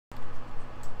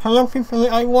Hello people,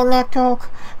 I wanna talk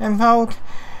about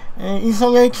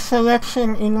isolate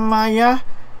selection in Maya,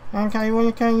 and I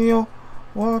will tell you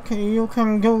what you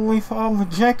can do with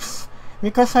objects,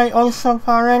 because I also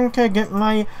parented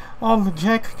my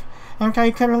object and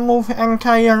I can move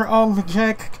entire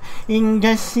object in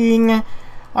the scene.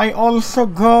 I also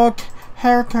got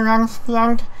hair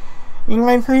transplant. In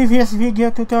my previous video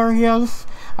tutorials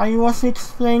I was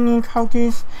explaining how to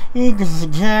use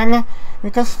Xgen,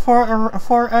 because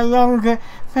for a long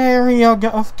period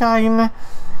of time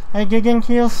I didn't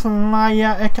use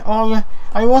Maya at all.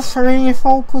 I was really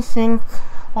focusing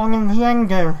on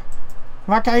Blender,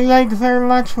 but I like very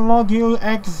much module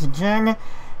Xgen.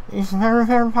 It's very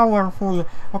powerful.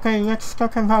 Okay, let's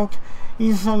talk about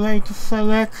isolate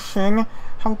selection,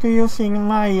 how to use in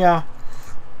Maya.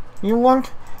 You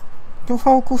want to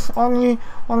focus only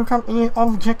on complete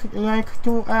object like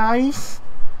two eyes.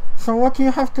 So what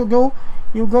you have to do,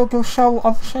 you go to show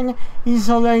option,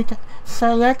 isolate,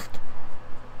 select,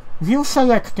 view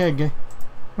selected.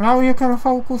 Now you can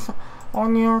focus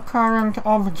on your current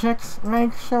objects.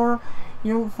 Make sure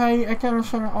you pay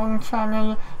attention on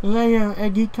channel layer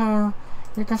editor,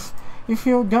 because if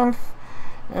you don't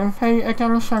pay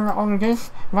attention on this,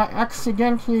 by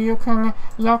accidentally you can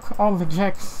lock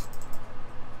objects.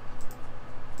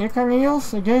 You can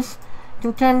use this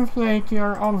to template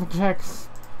your objects.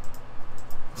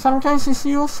 Sometimes it's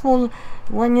useful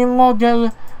when you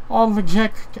model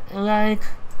object like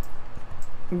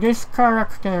this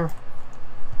character,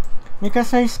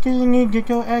 because I still need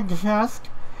to adjust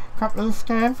couple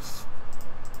steps.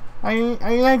 I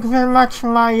like very much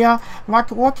Maya,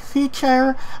 but what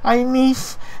feature I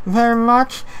miss very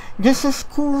much, this is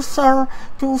cursor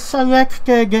to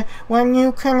selected, when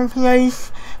you can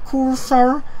place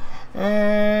cursor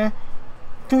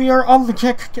to your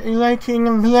object like in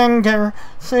Blender,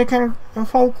 so you can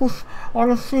focus on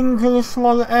a single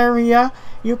small area.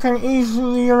 You can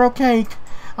easily rotate.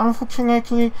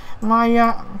 Unfortunately,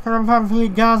 Maya probably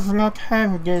does not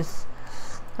have this.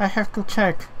 I have to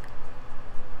check.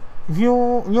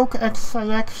 View, look at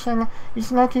selection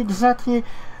is not exactly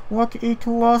what it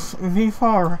was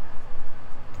before.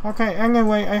 Okay,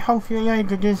 anyway, I hope you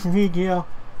liked this video.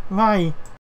 Bye.